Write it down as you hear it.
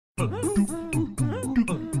Oop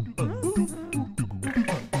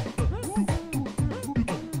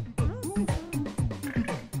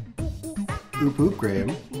oop,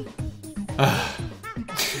 Graham.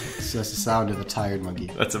 It's just the sound of a tired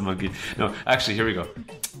monkey. That's a monkey. No, actually, here we go.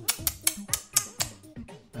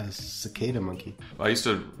 A cicada monkey. Well, I used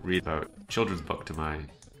to read about a children's book to my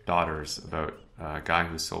daughters about a guy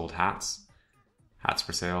who sold hats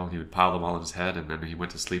for sale. He would pile them all on his head, and then he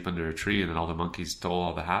went to sleep under a tree, and then all the monkeys stole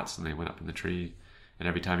all the hats, and they went up in the tree. And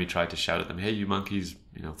every time he tried to shout at them, "Hey, you monkeys,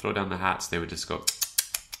 throw down the hats," they would just go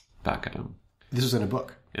back at him. This was in a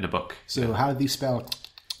book. In a book. So how did these spell?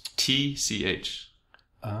 TCH.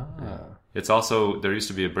 Ah. Yeah. It's also, there used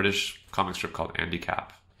to be a British comic strip called Andy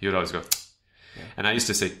Cap. He would always go, and I used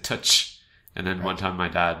to say touch. And then one time my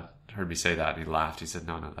dad heard me say that and he laughed. He said,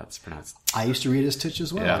 no, that's pronounced. I used to read as touch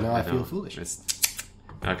as well. Yeah, now I feel foolish.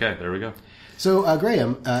 Okay, there we go. So,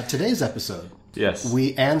 Graham, today's episode. Yes.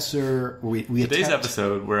 We answer... Today's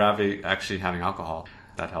episode, we're actually having alcohol.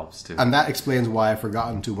 That helps too. And that explains why I've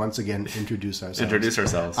forgotten to once again introduce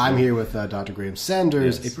ourselves. I'm here with Dr. Graham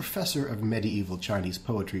Sanders, a professor of medieval Chinese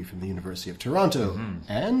poetry from the University of Toronto.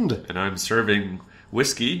 Mm-hmm. And I'm serving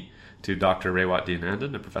whiskey to Dr. Raywat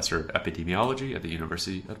Deonandan, a professor of epidemiology at the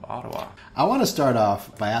University of Ottawa. I want to start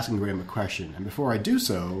off by asking Graham a question. And before I do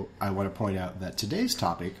so, I want to point out that today's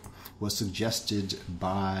topic was suggested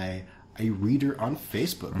by a reader on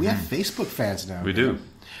Facebook. We have Facebook fans now. We do.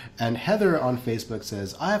 And Heather on Facebook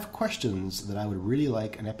says, I have questions that I would really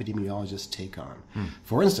like an epidemiologist take on.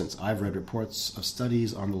 For instance, I've read reports of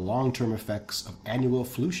studies on the long-term effects of annual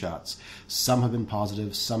flu shots. Some have been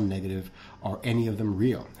positive, some negative. Are any of them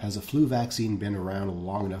real? Has a flu vaccine been around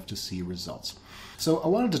long enough to see results? So I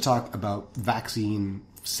wanted to talk about vaccine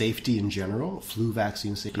safety in general, flu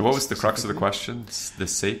vaccine safety. And what was the crux of the question? The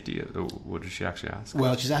safety? What did she actually ask?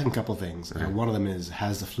 Well, she's asking a couple of things. One of them is,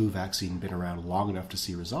 has the flu vaccine been around long enough to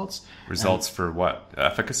see results? Results for what?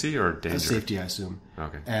 Efficacy or danger? Safety, I assume.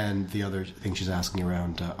 Okay. And the other thing she's asking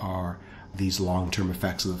around are these long-term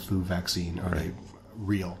effects of the flu vaccine, are they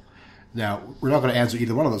real? Now, we're not going to answer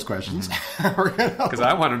either one of those questions. Because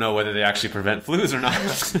I want to know whether they actually prevent flus or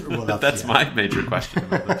not. Well, that's my major question.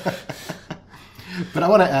 But I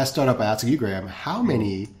want to start out by asking you, Graham, how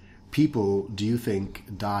many people do you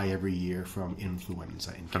think die every year from influenza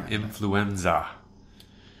in Canada? From influenza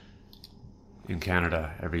in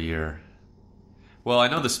Canada every year. Well, I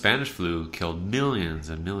know the Spanish flu killed millions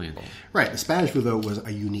and millions. Right. The Spanish flu, though, was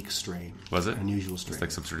a unique strain. Was it? An unusual strain. It's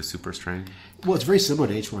like some sort of super strain? Well, it's very similar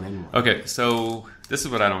to H1N1. Okay, so this is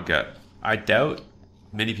what I don't get. I doubt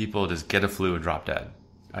many people just get a flu and drop dead.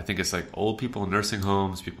 I think it's like old people in nursing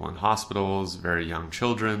homes, people in hospitals, very young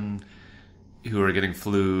children who are getting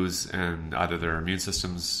flus, and either their immune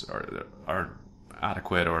systems are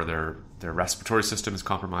adequate or their respiratory system is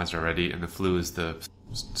compromised already, and the flu is the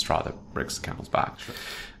straw that breaks the camel's back. Sure.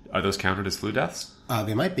 Are those counted as flu deaths?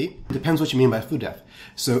 They might be. Depends what you mean by flu death.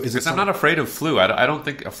 So is it? I'm not afraid of flu. I don't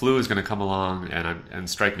think a flu is going to come along and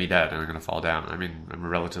strike me dead and I'm going to fall down. I mean, I'm a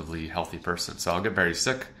relatively healthy person, so I'll get very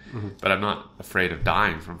sick, but I'm not afraid of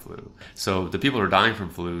dying from flu. So the people who are dying from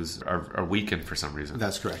flus are weakened for some reason.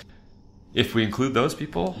 That's correct. If we include those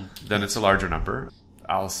people, then it's a larger number.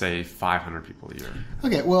 I'll say 500 people a year.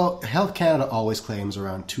 Okay, well, Health Canada always claims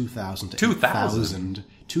around 2,000 to 8,000,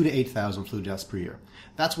 2,000 to 8,000 flu deaths per year.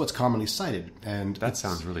 That's what's commonly cited, and that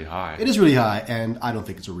sounds really high. It is really high, and I don't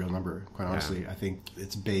think it's a real number. Quite honestly, I think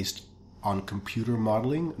it's based on computer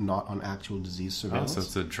modeling, not on actual disease surveillance. Oh, so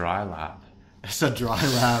it's a dry lab. It's a dry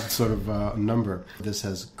lab sort of number. This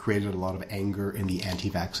has created a lot of anger in the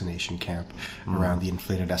anti-vaccination camp around the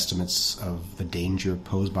inflated estimates of the danger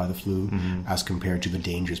posed by the flu as compared to the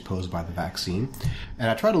dangers posed by the vaccine.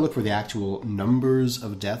 And I try to look for the actual numbers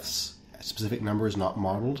of deaths, specific numbers not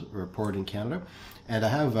modeled or reported in Canada. And I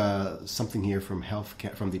have something here from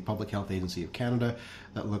the Public Health Agency of Canada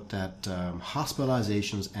that looked at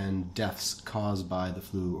hospitalizations and deaths caused by the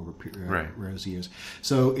flu over various years.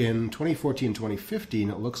 So in 2014 and 2015,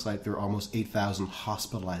 it looks like there are almost 8,000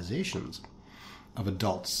 hospitalizations of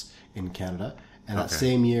adults in Canada. And that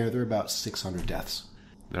same year, there are about 600 deaths.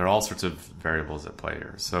 There are all sorts of variables at play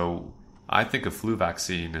here. So I think a flu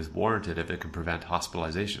vaccine is warranted if it can prevent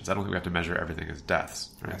hospitalizations. I don't think we have to measure everything as deaths.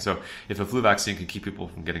 Right? So if a flu vaccine can keep people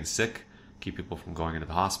from getting sick, keep people from going into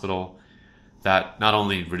the hospital, that not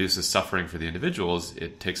only reduces suffering for the individuals,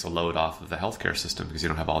 it takes a load off of the healthcare system because you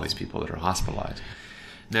don't have all these people that are hospitalized.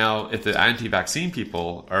 Now, if the anti-vaccine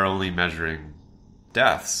people are only measuring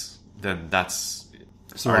deaths, then that's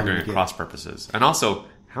arguing at cross purposes. And also,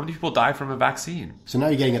 How many people die from a vaccine? So now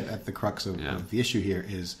you're getting at the crux of the issue here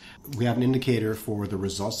is we have an indicator for the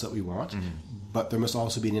results that we want, but there must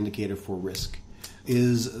also be an indicator for risk.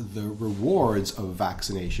 Is the rewards of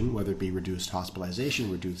vaccination, whether it be reduced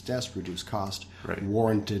hospitalization, reduced deaths, reduced cost,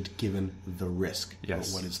 warranted given the risk?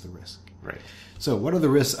 Yes. But what is the risk? Right. So what are the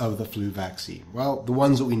risks of the flu vaccine? Well, the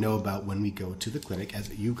ones that we know about when we go to the clinic.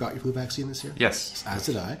 As you got your flu vaccine this year? Yes. As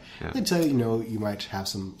did I. Yeah. They tell you, you might have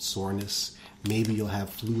some soreness. Maybe you'll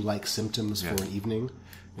have flu-like symptoms for an evening.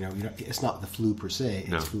 It's not the flu per se.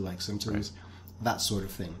 It's flu-like symptoms, that sort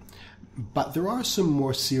of thing. But there are some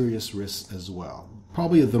more serious risks as well.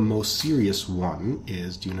 Probably the most serious one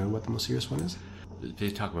is, do you know what the most serious one is?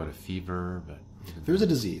 They talk about a fever, but... There's a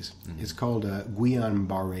disease. It's called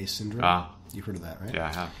Guillain-Barré syndrome. You've heard of that, right? Yeah,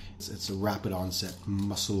 I have. It's a rapid onset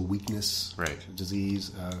muscle weakness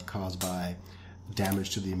disease caused by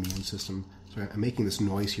damage to the immune system. So I'm making this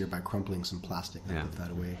noise here by crumpling some plastic. I'll put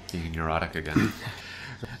that away. Being neurotic again.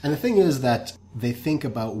 And the thing is that they think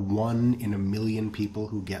about 1 in a million people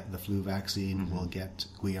who get the flu vaccine will get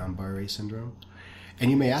Guillain-Barré syndrome.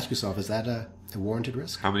 And you may ask yourself, is that a warranted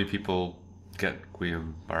risk? How many people get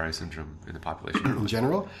Guillain-Barré syndrome in the population? In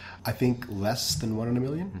general, I think less than 1 in a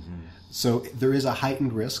million. So there is a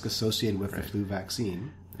heightened risk associated with the flu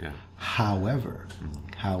vaccine. Yeah. However,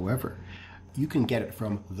 you can get it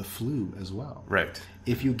from the flu as well. Right.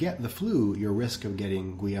 If you get the flu, your risk of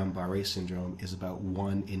getting Guillain-Barré syndrome is about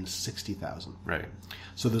 1 in 60,000. Right.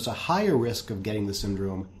 So there's a higher risk of getting the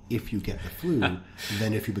syndrome if you get the flu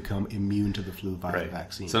than if you become immune to the flu via the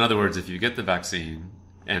vaccine. So in other words, if you get the vaccine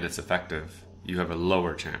and it's effective, you have a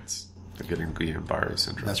lower chance of getting Guillain-Barré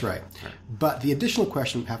syndrome. That's right. But the additional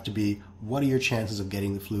question would have to be, what are your chances of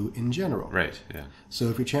getting the flu in general? Right, yeah. So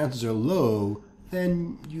if your chances are low,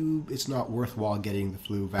 then it's not worthwhile getting the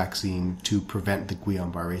flu vaccine to prevent the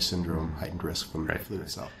Guillain-Barré syndrome heightened risk from the flu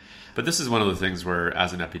itself. But this is one of the things where,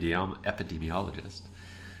 as an epidemiologist,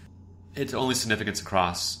 it's only significance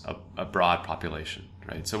across a broad population,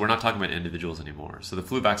 right? So we're not talking about individuals anymore. So the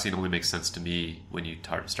flu vaccine only makes sense to me when you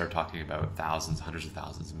start talking about thousands, hundreds of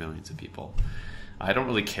thousands, millions of people. I don't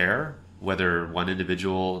really care whether one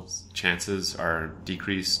individual's chances are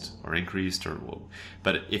decreased or increased,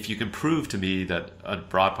 but if you can prove to me that a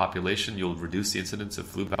broad population, you'll reduce the incidence of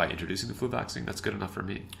flu by introducing the flu vaccine, that's good enough for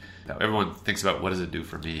me. Now, everyone thinks about what does it do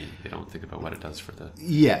for me. They don't think about what it does for the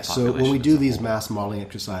population. So when we do these mass modeling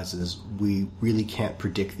exercises, we really can't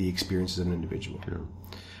predict the experiences of an individual. Yeah.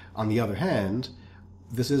 On the other hand,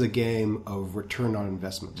 this is a game of return on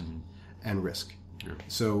investment and risk. Yeah.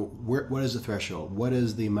 So what is the threshold? What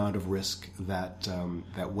is the amount of risk that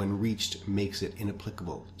when reached makes it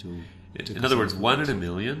inapplicable to in other words, 1 in a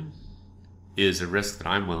million is a risk that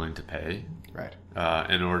I'm willing to pay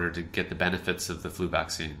in order to get the benefits of the flu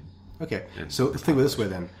vaccine. Okay, so let's think of it this way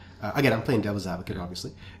then. Again, I'm playing devil's advocate,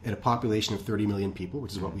 obviously. In a population of 30 million people,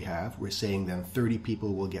 which is what we have, we're saying then 30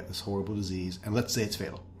 people will get this horrible disease, and let's say it's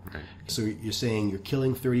fatal. Right. So you're saying you're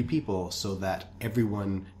killing 30 people so that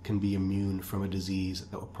everyone can be immune from a disease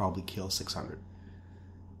that will probably kill 600.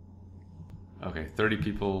 Okay, 30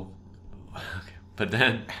 people. Okay. But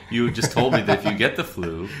then you just told me that if you get the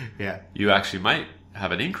flu, you actually might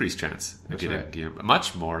have an increased chance of getting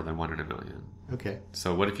much more than 1 in a million. Okay.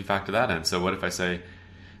 So what if you factor that in? So what if I say,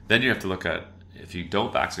 then you have to look at, if you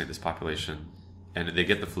don't vaccinate this population and they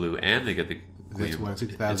get the flu and they get the That's 1 in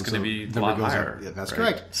 60,000. it's going to be a lot higher. Yeah, that's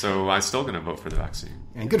correct. So I'm still going to vote for the vaccine.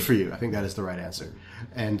 And good for you. I think that is the right answer.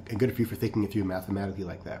 And good for you for thinking it through mathematically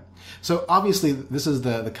like that. So obviously, this is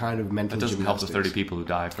the kind of mental That doesn't gymnastics. help the 30 people who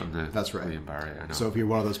die from the That's right. Guillain-Barré. I know. So if you're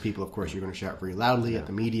one of those people, of course, you're going to shout very loudly at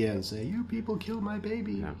the media and say, "You people killed my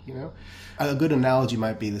baby." Yeah. You know, a good analogy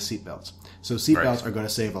might be the seatbelts. So seatbelts are going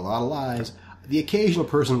to save a lot of lives. The occasional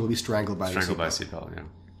person will be strangled by a seatbelt.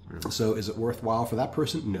 Yeah. So is it worthwhile for that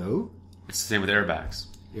person? No. It's the same with airbags.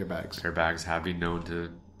 Airbags. Airbags have been known to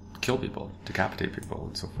kill people, decapitate people,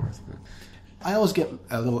 and so forth. I always get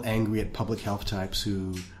a little angry at public health types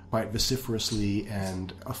who quite vociferously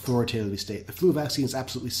and authoritatively state the flu vaccine is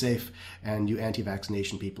absolutely safe and you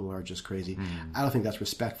anti-vaccination people are just crazy. I don't think that's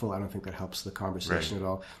respectful. I don't think that helps the conversation at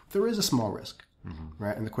all. There is a small risk,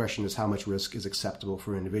 right? And the question is how much risk is acceptable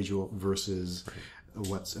for an individual versus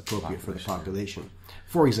what's appropriate for the population.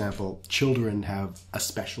 For example, children have a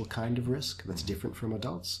special kind of risk that's different from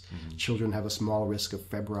adults. Children have a small risk of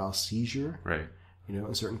febrile seizure,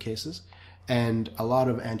 in certain cases. And a lot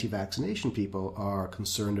of anti-vaccination people are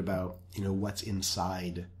concerned about, what's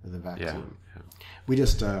inside the vaccine. Yeah. We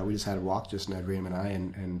just had a walk just now, Graham and I,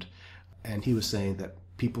 and he was saying that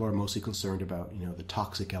people are mostly concerned about, the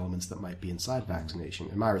toxic elements that might be inside vaccination.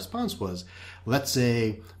 And my response was, let's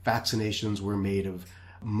say vaccinations were made of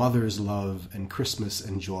mother's love and Christmas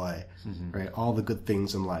and joy, right? All the good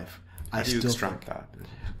things in life. How do you extract that?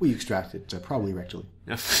 Well, you extract it probably rectally.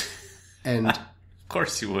 Yeah. And of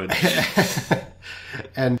course you would.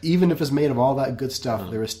 and even if it's made of all that good stuff,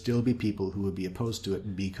 there will still be people who would be opposed to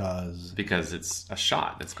it because it's a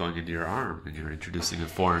shot that's going into your arm, and you're introducing a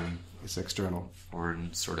foreign. It's external.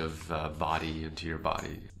 Foreign sort of body into your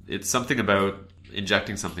body. It's something about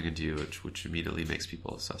injecting something into you which immediately makes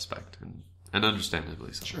people a suspect, and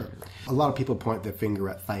understandably so. Sure. A lot of people point their finger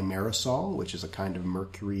at thimerosal, which is a kind of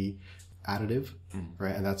mercury additive,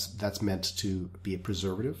 right? And that's meant to be a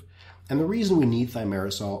preservative. And the reason we need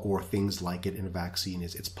thimerosal or things like it in a vaccine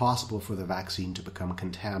is it's possible for the vaccine to become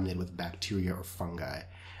contaminated with bacteria or fungi.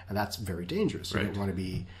 And that's very dangerous. You don't want to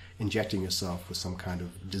be injecting yourself with some kind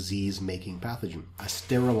of disease-making pathogen. A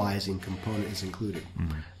sterilizing component is included.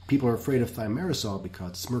 People are afraid of thimerosal because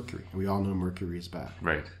it's mercury. And we all know mercury is bad.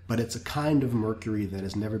 Right. But it's a kind of mercury that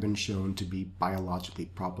has never been shown to be biologically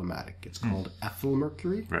problematic. It's called ethyl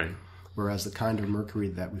mercury. Right. Whereas the kind of mercury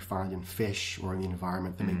that we find in fish or in the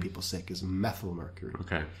environment that make people sick is methyl mercury.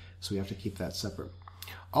 Okay. So we have to keep that separate.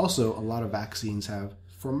 Also, a lot of vaccines have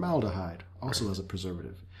formaldehyde, also as a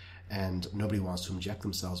preservative. And nobody wants to inject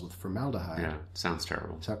themselves with formaldehyde. Yeah, sounds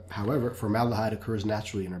terrible. However, formaldehyde occurs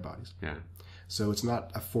naturally in our bodies. Yeah. So it's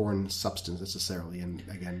not a foreign substance necessarily. And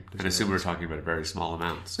again, I assume we're talking about very small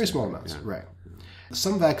amounts. Very small amounts, right.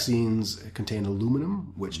 Some vaccines contain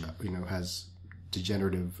aluminum, which has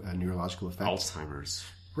degenerative neurological effects. Alzheimer's.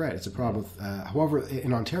 Right, it's a problem with... however,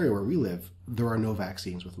 in Ontario, where we live, there are no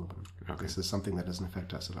vaccines with aluminum. Okay. This is something that doesn't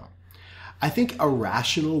affect us at all. I think a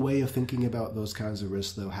rational way of thinking about those kinds of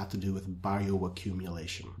risks, though, have to do with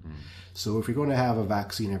bioaccumulation. So if you're going to have a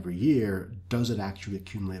vaccine every year, does it actually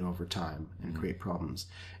accumulate over time and create problems?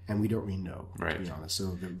 And we don't really know, to be honest.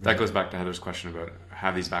 So that goes back to Heather's question about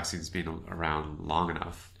have these vaccines been around long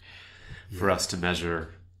enough for us to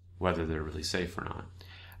measure whether they're really safe or not?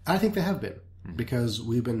 I think they have been, because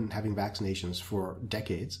we've been having vaccinations for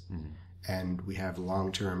decades, and we have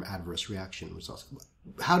long-term adverse reaction results.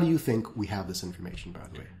 How do you think we have this information, by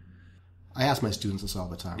the way? I ask my students this all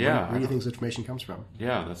the time. Yeah, Where do you think this information comes from?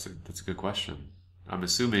 Yeah, that's a good question. I'm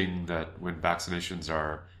assuming that when vaccinations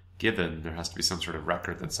are given, there has to be some sort of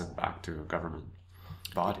record that's sent back to a government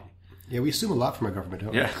body. Yeah, we assume a lot from our government,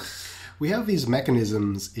 don't we? Yeah. We have these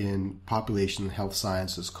mechanisms in population health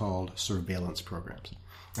sciences called surveillance programs.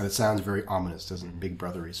 And it sounds very ominous, doesn't it? Big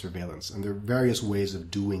brothery surveillance. And there are various ways of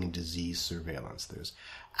doing disease surveillance. There's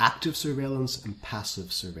active surveillance and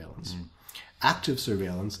passive surveillance. Active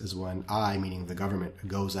surveillance is when I, meaning the government,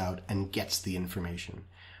 goes out and gets the information.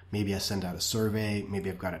 Maybe I send out a survey. Maybe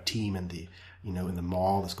I've got a team in the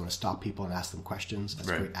mall that's going to stop people and ask them questions. That's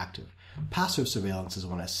very active. Passive surveillance is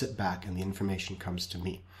when I sit back and the information comes to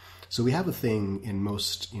me. So we have a thing in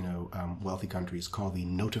most, wealthy countries called the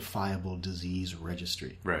Notifiable Disease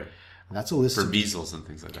Registry. Right. And that's a list for measles and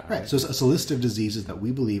things like that. Right. So it's a list of diseases that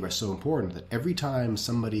we believe are so important that every time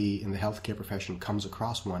somebody in the healthcare profession comes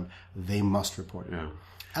across one, they must report it. Yeah.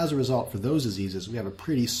 As a result, for those diseases, we have a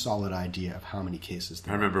pretty solid idea of how many cases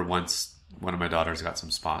there are. I remember once one of my daughters got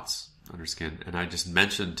some spots on her skin, and I just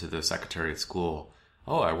mentioned to the secretary at school,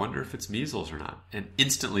 I wonder if it's measles or not. And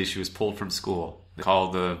instantly she was pulled from school. They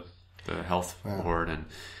called the health board, and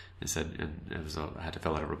they said, and I had to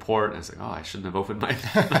fill out a report. And I was like, I shouldn't have opened my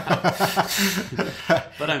mouth.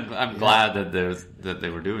 But I'm glad that they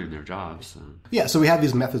were doing their jobs. So. Yeah, so we have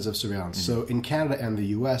these methods of surveillance. So in Canada and the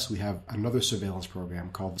US, we have another surveillance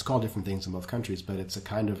program it's called different things in both countries, but it's a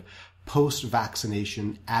kind of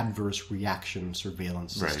post-vaccination adverse reaction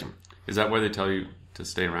surveillance system. Right. Is that where they tell you to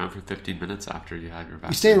stay around for 15 minutes after you had your vaccination?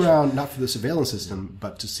 You stay around not for the surveillance system,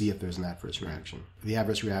 but to see if there's an adverse reaction. The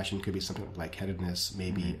adverse reaction could be something like lightheadedness,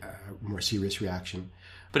 maybe a more serious reaction.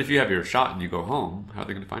 But if you have your shot and you go home, how are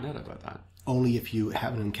they going to find out about that? Only if you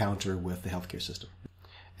have an encounter with the healthcare system.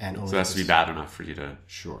 And only so it has to be bad enough for you to...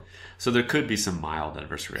 Sure. So there could be some mild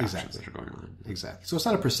adverse reactions that are going on. Exactly. So it's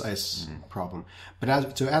not a precise problem.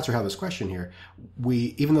 But to answer Heather's question here,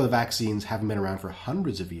 even though the vaccines haven't been around for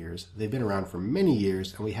hundreds of years, they've been around for many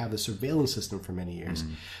years, and we have the surveillance system for many years.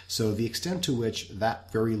 So the extent to which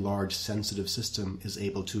that very large sensitive system is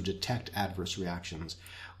able to detect adverse reactions,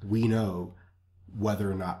 we know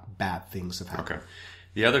whether or not bad things have happened. Okay.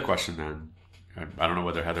 The other question then, I don't know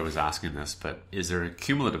whether Heather was asking this, but is there a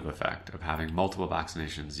cumulative effect of having multiple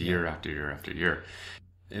vaccinations year after year after year?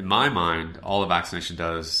 In my mind, all a vaccination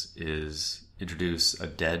does is introduce a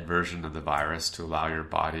dead version of the virus to allow your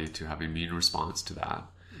body to have an immune response to that.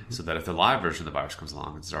 So that if the live version of the virus comes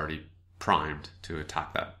along, it's already primed to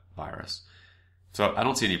attack that virus. So I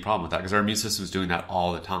don't see any problem with that because our immune system is doing that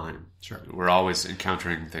all the time. Sure. We're always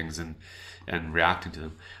encountering things and reacting to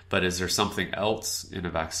them. But is there something else in a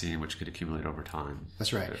vaccine which could accumulate over time?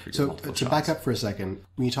 That's right. if we get So multiple to shots? back up for a second,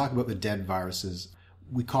 when you talk about the dead viruses,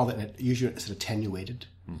 we call it, usually it's an attenuated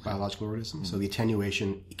biological organism. So the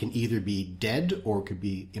attenuation can either be dead or it could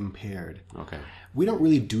be impaired. Okay. We don't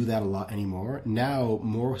really do that a lot anymore. Now,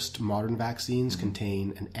 most modern vaccines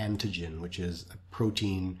contain an antigen, which is a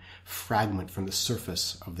protein fragment from the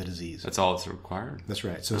surface of the disease. That's all that's required? That's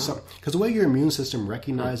right. So, because the way your immune system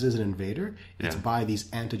recognizes an invader, it's by these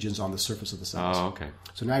antigens on the surface of the cells. Oh, okay.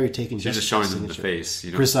 So now you're taking You're just showing them the face.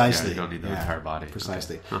 You don't, Precisely. Yeah, you don't need the entire body.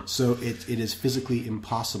 Precisely. Okay. Huh. So it is physically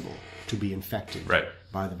impossible to be infected Right.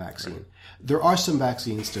 by the vaccine. Right. There are some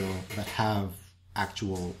vaccines still that have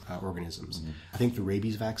actual organisms. I think the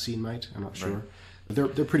rabies vaccine might. I'm not sure.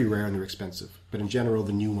 Right. They're pretty rare and they're expensive. But in general,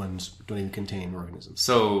 the new ones don't even contain organisms.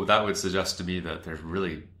 So that would suggest to me that there's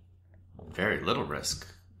really very little risk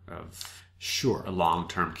of Sure. a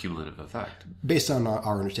long-term cumulative effect. Based on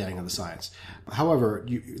our understanding of the science. However,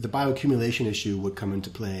 the bioaccumulation issue would come into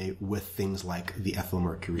play with things like the ethyl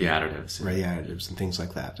mercury. The additives. Right, the additives and things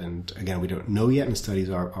like that. And again, we don't know yet and studies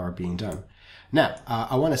are being done. Now,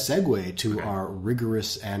 I want to segue to our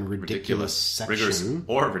rigorous and ridiculous section. Rigorous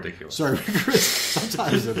or ridiculous. Sorry, rigorous.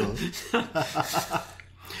 Sometimes it is.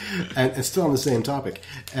 And still on the same topic.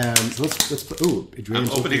 So let's put. Ooh, I'm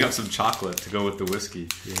opening up some chocolate to go with the whiskey.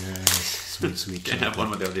 Yes, sweet. Can't have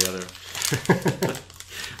one without the other.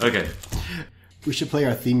 Okay. We should play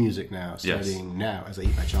our theme music now, starting now as I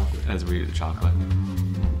eat my chocolate. As we eat the chocolate.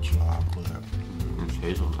 Chocolate. It's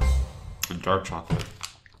hazelnut. And dark chocolate.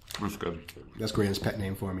 That's good. That's Graham's pet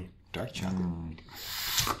name for me. Dark chocolate.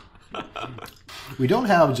 We don't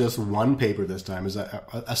have just one paper this time. It's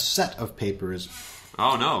a set of papers.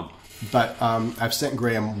 Oh, no. But I've sent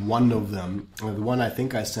Graham one of them. The one I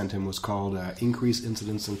think I sent him was called Increased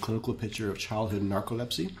Incidence and Clinical Picture of Childhood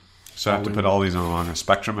Narcolepsy. So I have to put all these on a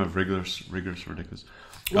spectrum of rigorous, ridiculous.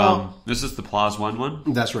 Well, this is the PLOS one?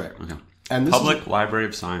 That's right. Okay. And this Public Library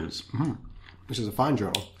of Science. which is a fine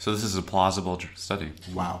journal. So this is a plausible study.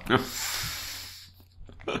 Wow.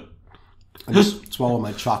 I just swallow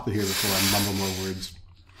my chocolate here before I mumble more words.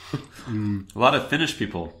 A lot of Finnish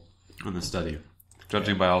people in the study,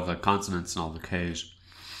 judging by all the consonants and all the K's.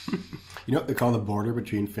 You know what they call the border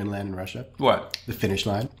between Finland and Russia? What? The finish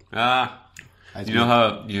line. You know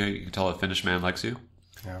how you can tell a Finnish man likes you?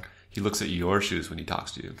 Yeah. He looks at your shoes when he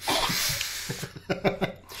talks to you.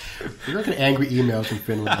 We're getting angry emails from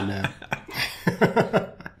Finland now.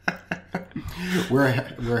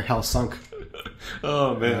 We're hell sunk.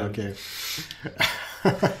 Oh, man. Okay.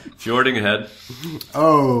 Fjording ahead.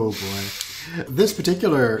 Oh, boy. This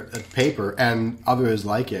particular paper and others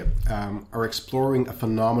like it are exploring a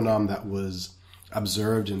phenomenon that was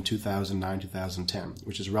observed in 2009-2010,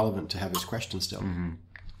 which is relevant to Heather's question still. And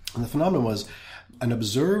the phenomenon was an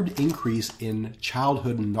observed increase in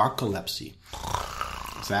childhood narcolepsy.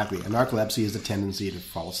 Exactly. And narcolepsy is the tendency to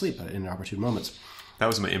fall asleep at inopportune moments. That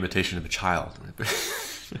was my imitation of a child.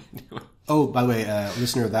 Oh, by the way,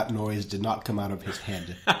 listener, that noise did not come out of his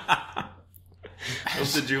head. That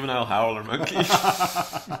was the juvenile howler monkey.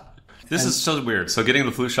 This is so weird. So getting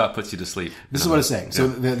the flu shot puts you to sleep. This is what it's saying. Yeah. So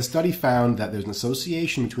the study found that there's an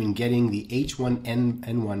association between getting the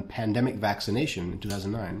H1N1 pandemic vaccination in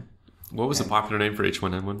 2009. What was the popular name for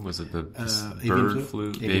H1N1? Was it the bird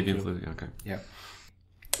flu? Avian flu. Okay. Yeah.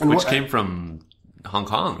 Which came from Hong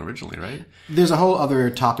Kong originally, right? There's a whole other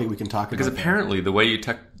topic we can talk about. Because apparently the way you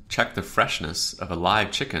check the freshness of a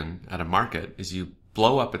live chicken at a market is you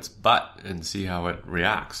blow up its butt and see how it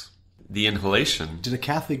reacts. The inhalation. Did a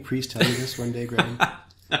Catholic priest tell you this one day, Graham?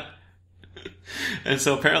 And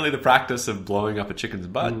so apparently the practice of blowing up a chicken's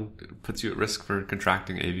butt puts you at risk for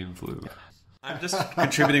contracting avian flu. I'm just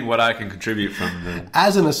contributing what I can contribute from the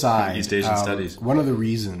As an aside, East Asian studies. One of the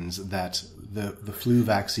reasons that the flu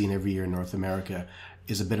vaccine every year in North America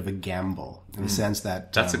is a bit of a gamble in the sense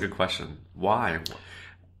that... That's a good question. Why?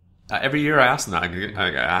 Every year I ask them that.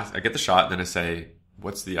 I get the shot and then I say,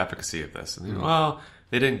 what's the efficacy of this? And they go, well,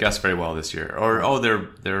 they didn't guess very well this year. Or, oh,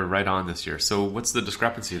 they're right on this year. So what's the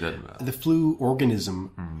discrepancy that... The flu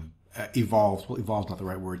organism evolves. Well, evolves not the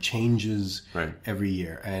right word. Changes every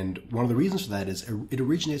year. And one of the reasons for that is it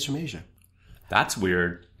originates from Asia. That's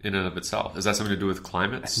weird in and of itself. Is that something to do with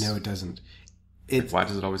climates? No, it doesn't. Why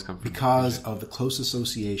does it always come from Because Asia? of the close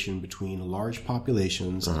association between large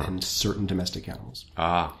populations and certain domestic animals.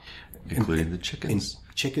 Including the chickens.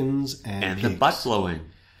 Chickens and the pigs. butt blowing.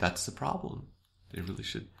 That's the problem. They really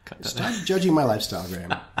should cut that out. Stop judging my lifestyle,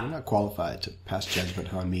 Graham. You're not qualified to pass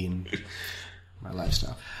judgment on me and my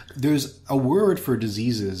lifestyle. There's a word for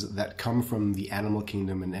diseases that come from the animal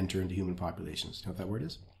kingdom and enter into human populations. You know what that word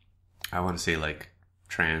is? I want to say like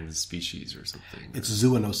trans species or something. It's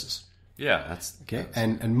zoonosis. Yeah, that's okay.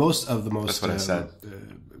 And most of the most that's what I said.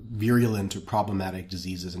 Virulent or problematic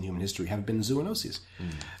diseases in human history have been zoonoses.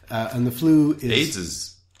 And the flu is... AIDS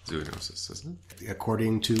is zoonosis, isn't it?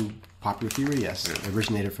 According to popular theory, yes. It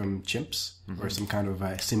originated from chimps or some kind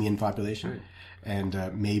of simian population. Right.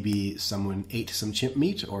 And maybe someone ate some chimp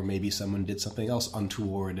meat, or maybe someone did something else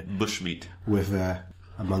untoward. Bushmeat. With a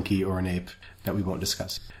monkey or an ape that we won't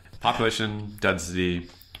discuss. Population density,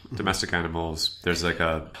 domestic animals. There's like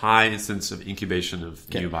a high instance of incubation of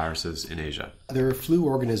new viruses in Asia. There are flu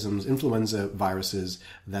organisms, influenza viruses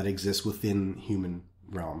that exist within human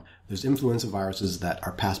realm. There's influenza viruses that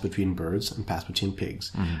are passed between birds and passed between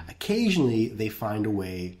pigs. Occasionally, they find a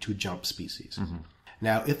way to jump species.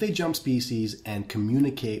 Now, if they jump species and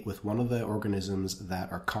communicate with one of the organisms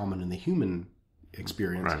that are common in the human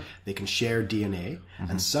experience, they can share DNA,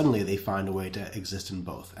 and suddenly they find a way to exist in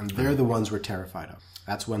both. And they're the ones we're terrified of.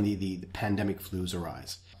 That's when the pandemic flus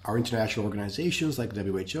arise. Our international organizations like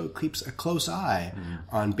WHO keeps a close eye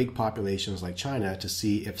on big populations like China to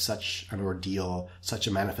see if such an ordeal, such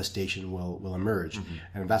a manifestation will emerge.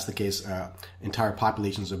 And if that's the case, entire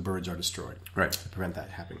populations of birds are destroyed to prevent that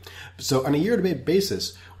happening. So on a year-to-day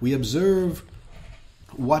basis, we observe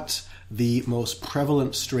what the most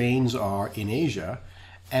prevalent strains are in Asia,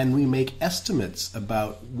 and we make estimates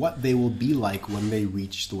about what they will be like when they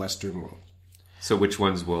reach the Western world. So which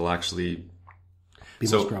ones will actually be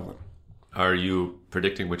most prevalent? Are you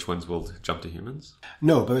predicting which ones will jump to humans?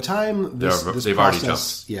 No, by the time this they've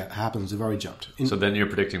process already jumped. Happens, they've already jumped. So then you're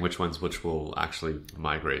predicting which ones which will actually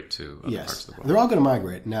migrate to other parts of the world. They're all going to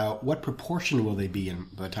migrate. Now, what proportion will they be in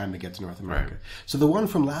by the time they get to North America? So the one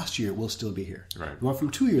from last year will still be here. The one from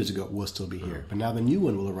 2 years ago will still be here. But now the new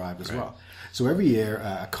one will arrive as well. So every year,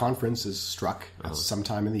 a conference is struck at some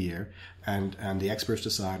time in the year, and the experts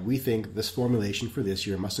decide, we think this formulation for this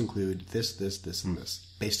year must include this, and this,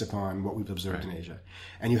 based upon what we've observed in Asia.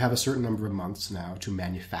 And you have a certain number of months now to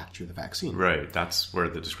manufacture the vaccine. Right. That's where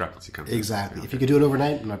the discrepancy comes in. Exactly. If you could do it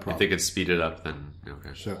overnight, no problem. If they could speed it up, then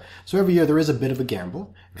okay. So every year there is a bit of a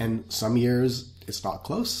gamble, and some years it's not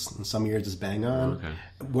close, and some years it's bang on.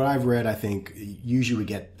 What I've read, I think, usually we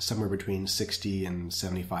get somewhere between 60 and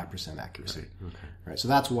 75% accuracy. Right. So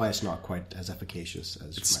that's why it's not quite as efficacious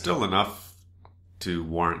as... It's still enough to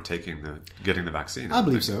warrant getting the vaccine. I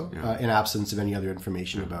believe so, in absence of any other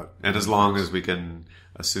information about... And as long as we can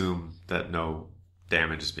assume that no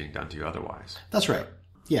damage is being done to you otherwise. That's right.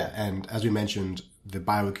 Yeah, and as we mentioned, the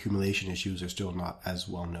bioaccumulation issues are still not as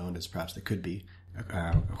well known as perhaps they could be,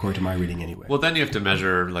 according to my reading anyway. Well, then you have to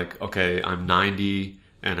measure, like, okay, I'm 90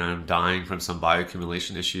 and I'm dying from some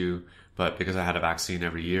bioaccumulation issue, but because I had a vaccine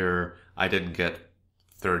every year, I didn't get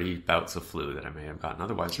 30 bouts of flu that I may have gotten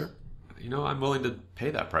otherwise. Sure. I'm willing to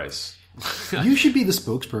pay that price. You should be the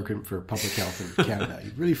spokesperson for public health in Canada.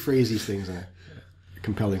 You really phrase these things in a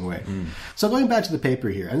compelling way. So going back to the paper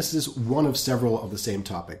here, and this is one of several of the same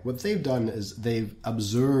topic. What they've done is they've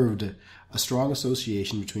observed a strong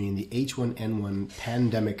association between the H1N1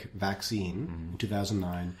 pandemic vaccine in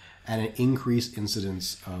 2009 and an increased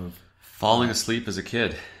incidence of... Falling asleep as a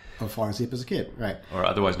kid. Right. Or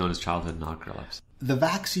otherwise known as childhood narcolepsy. The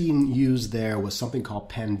vaccine used there was something called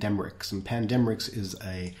Pandemrix, and Pandemrix is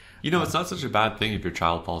a... it's not such a bad thing if your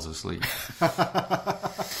child falls asleep.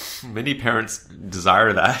 Many parents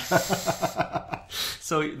desire that.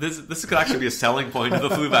 So this could actually be a selling point of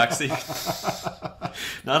the flu vaccine.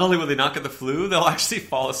 Not only will they not get the flu, they'll actually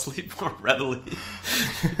fall asleep more readily.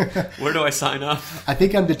 Where do I sign up? I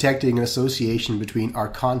think I'm detecting an association between our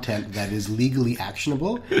content that is legally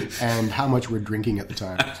actionable and how much we're drinking at the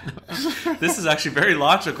time. This is actually very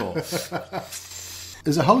logical.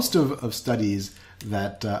 There's a host of studies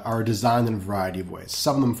that are designed in a variety of ways.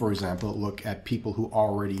 Some of them, for example, look at people who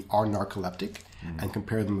already are narcoleptic and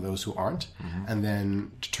compare them to those who aren't, and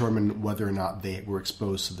then determine whether or not they were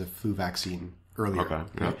exposed to the flu vaccine earlier.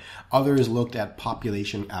 Others looked at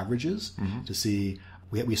population averages to see...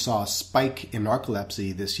 We saw a spike in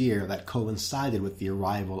narcolepsy this year that coincided with the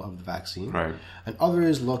arrival of the vaccine. And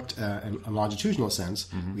others looked in a longitudinal sense.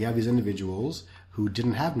 We have these individuals who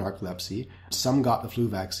didn't have narcolepsy. Some got the flu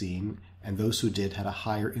vaccine, and those who did had a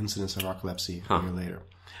higher incidence of narcolepsy a year later.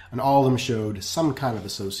 And all of them showed some kind of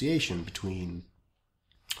association between...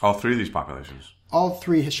 All three of these populations? All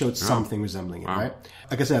three showed something resembling it, right?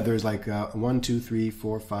 Like I said, there's like 1, 2, 3,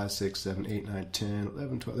 4, 5, 6, 7, 8, 9, 10,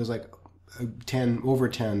 11, 12. There's like... over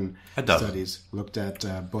 10 studies looked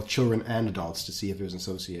at both children and adults to see if there's an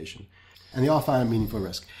association. And they all found a meaningful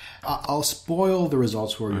risk. I'll spoil the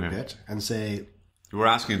results for you a bit and say... We're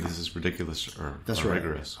asking if this is ridiculous or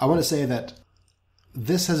rigorous. I want to say that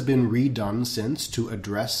this has been redone since to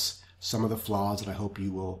address some of the flaws that I hope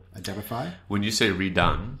you will identify. When you say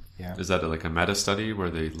redone, is that like a meta study where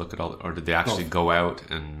they look at all, or did they actually go out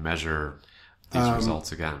and measure these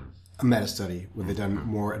results again? A meta study where they've done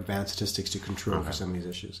more advanced statistics to control for some of these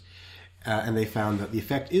issues. And they found that the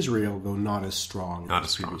effect is real, though not as strong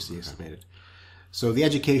as previously estimated. So the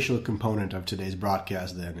educational component of today's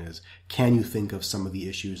broadcast then is, can you think of some of the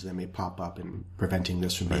issues that may pop up in preventing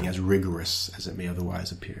this from being as rigorous as it may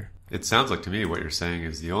otherwise appear? It sounds like to me what you're saying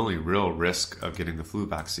is the only real risk of getting the flu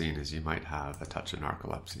vaccine is you might have a touch of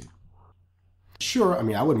narcolepsy. Sure. I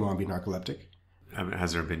mean, I wouldn't want to be narcoleptic. I mean,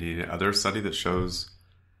 has there been any other study that shows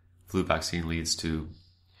flu vaccine leads to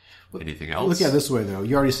anything else? Look at it this way, though.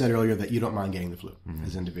 You already said earlier that you don't mind getting the flu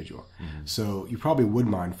as an individual. So you probably would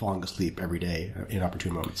mind falling asleep every day in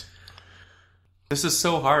opportune moments. This is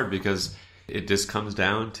so hard because it just comes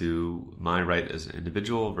down to my right as an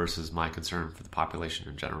individual versus my concern for the population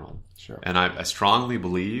in general. Sure. And I strongly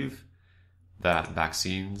believe that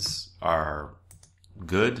vaccines are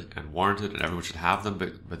good and warranted and everyone should have them,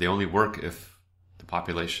 but they only work if the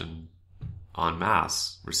population en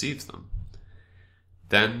masse receives them.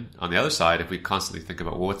 Then, on the other side, if we constantly think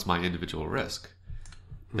about, well, what's my individual risk?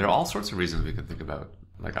 There are all sorts of reasons we can think about.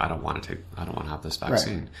 Like, I don't want to have this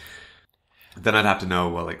vaccine. Right. Then I'd have to know,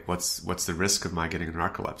 well, like, what's the risk of my getting a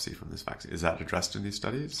narcolepsy from this vaccine? Is that addressed in these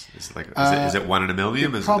studies? Is it 1 in a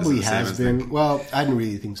million? It probably has been. Well, I didn't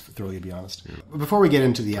really think thoroughly, to be honest. Yeah. Before we get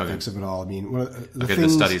into the ethics of it all, I mean, one of the things the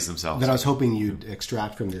studies themselves that I was hoping you'd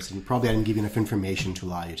extract from this, and probably I didn't give you enough information to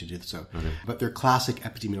allow you to do so, but they're classic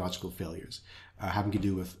epidemiological failures. Having to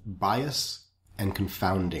do with bias and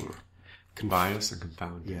confounding. Bias and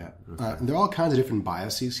confounding. Yeah. Okay. There are all kinds of different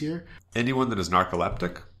biases here. Anyone that is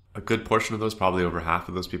narcoleptic, a good portion of those, probably over half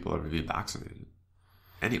of those people are being vaccinated.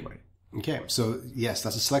 Anyway. Okay. So, yes,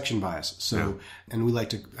 that's a selection bias. So, and we like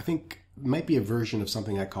to, I think, it might be a version of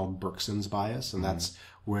something I call Bergson's bias, and that's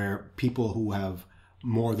where people who have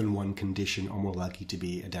more than one condition are more likely to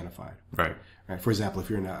be identified. Right. For example, if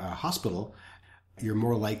you're in a hospital, you're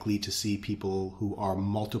more likely to see people who are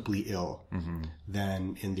multiply ill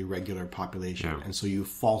than in the regular population. Yeah. And so you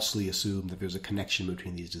falsely assume that there's a connection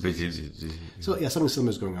between these diseases. So, something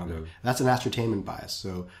similar is going on there. That's an ascertainment bias.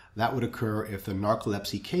 So that would occur if the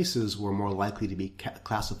narcolepsy cases were more likely to be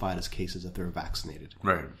classified as cases if they're vaccinated.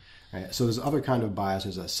 Right. So there's other kind of bias.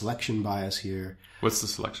 There's a selection bias here. What's the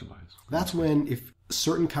selection bias? That's when if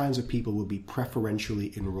certain kinds of people would be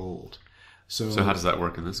preferentially enrolled. So how does that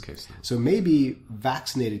work in this case then? So maybe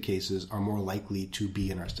vaccinated cases are more likely to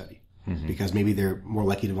be in our study because maybe they're more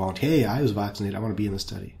likely to volunteer. Hey, I was vaccinated. I want to be in the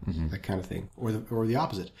study. That kind of thing. Or the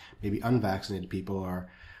opposite. Maybe unvaccinated people are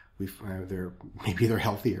they're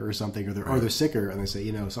healthier or something, or they're sicker, and they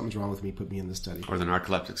say, something's wrong with me. Put me in the study. Or the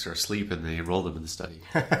narcoleptics are asleep and they enroll them in the study.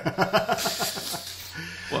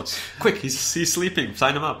 Well, quick, he's sleeping.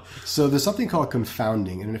 Sign him up. So there's something called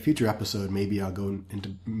confounding, and in a future episode, maybe I'll go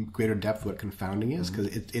into greater depth what confounding is, because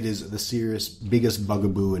it is the serious, biggest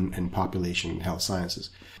bugaboo in population health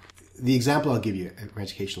sciences. The example I'll give you from an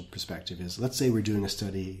educational perspective is, let's say we're doing a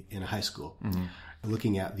study in a high school,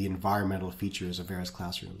 looking at the environmental features of various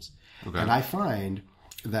classrooms. Okay. And I find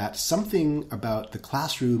that something about the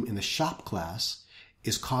classroom in the shop class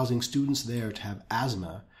is causing students there to have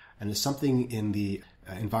asthma, and there's something in the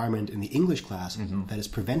environment in the English class that is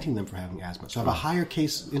preventing them from having asthma. So I have a higher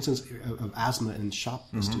instance of asthma in shop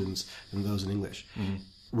students than those in English.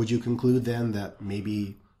 Would you conclude then that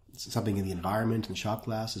maybe something in the environment in the shop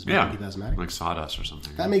class is making people asthmatic? Like sawdust or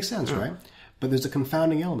something. That makes sense, right? But there's a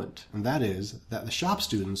confounding element, and that is that the shop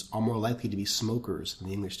students are more likely to be smokers than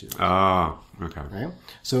the English students. Oh, okay. Right?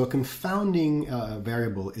 So a confounding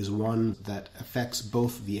variable is one that affects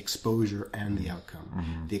both the exposure and the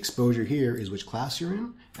outcome. The exposure here is which class you're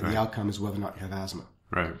in, and the outcome is whether or not you have asthma.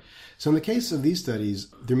 Right. So in the case of these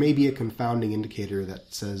studies, there may be a confounding indicator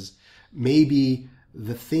that says maybe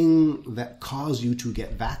the thing that caused you to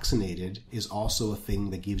get vaccinated is also a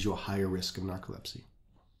thing that gives you a higher risk of narcolepsy.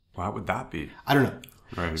 Why would that be? I don't know.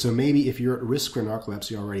 Right. So maybe if you're at risk for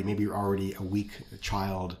narcolepsy already, maybe you're already a weak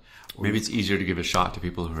child. Maybe it's easier to give a shot to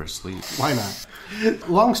people who are asleep. Why not?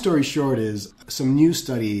 Long story short is some new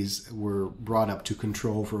studies were brought up to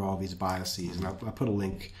control for all these biases. And I'll put a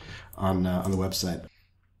link on the website.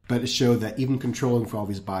 But it showed that even controlling for all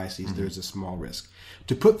these biases, there's a small risk.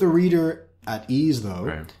 To put the reader at ease,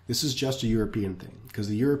 though, this is just a European thing. Because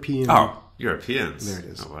the European... Oh, Europeans. There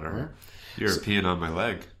it is. Oh, whatever. Right? European on my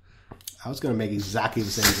leg. I was going to make exactly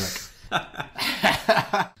the same joke.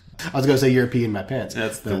 I was going to say European in my pants.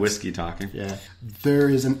 That's the whiskey talking. Yeah. There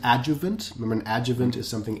is an adjuvant. Remember, an adjuvant is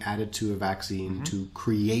something added to a vaccine to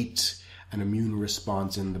create an immune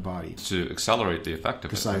response in the body. To accelerate the effect of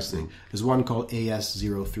Precisely. There's one called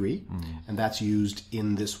AS03, and that's used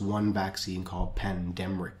in this one vaccine called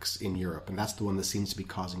Pandemrix in Europe, and that's the one that seems to be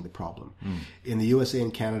causing the problem. In the USA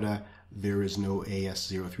and Canada, there is no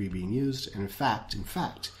AS03 being used, and in fact,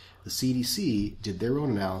 the CDC did their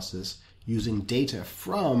own analysis using data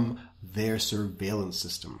from their surveillance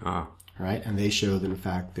system. Right? And they show that, in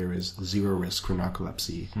fact, there is zero risk for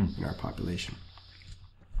narcolepsy in our population.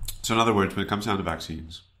 So in other words, when it comes down to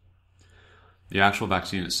vaccines, the actual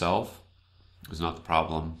vaccine itself is not the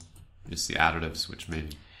problem. It's the additives, which may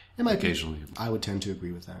occasionally... I would tend to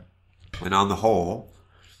agree with that. And on the whole,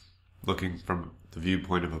 looking from the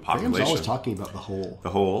viewpoint of a population... Graham's always talking about the whole.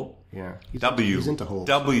 The whole? Yeah. He's into whole.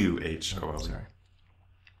 WHO. Sorry.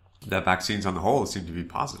 That vaccines on the whole seem to be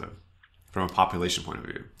positive from a population point of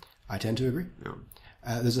view. I tend to agree. Yeah.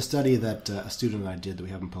 There's a study that a student and I did that we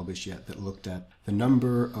haven't published yet that looked at the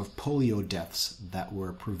number of polio deaths that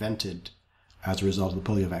were prevented as a result of the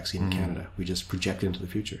polio vaccine in Canada. We just project into the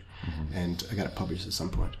future. And I got it published at some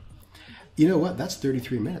point. You know what? That's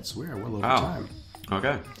 33 minutes. We're well over time.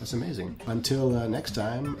 Okay. That's amazing. Until next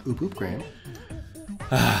time, oop oop, Graham.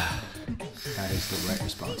 That is the right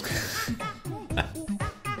response.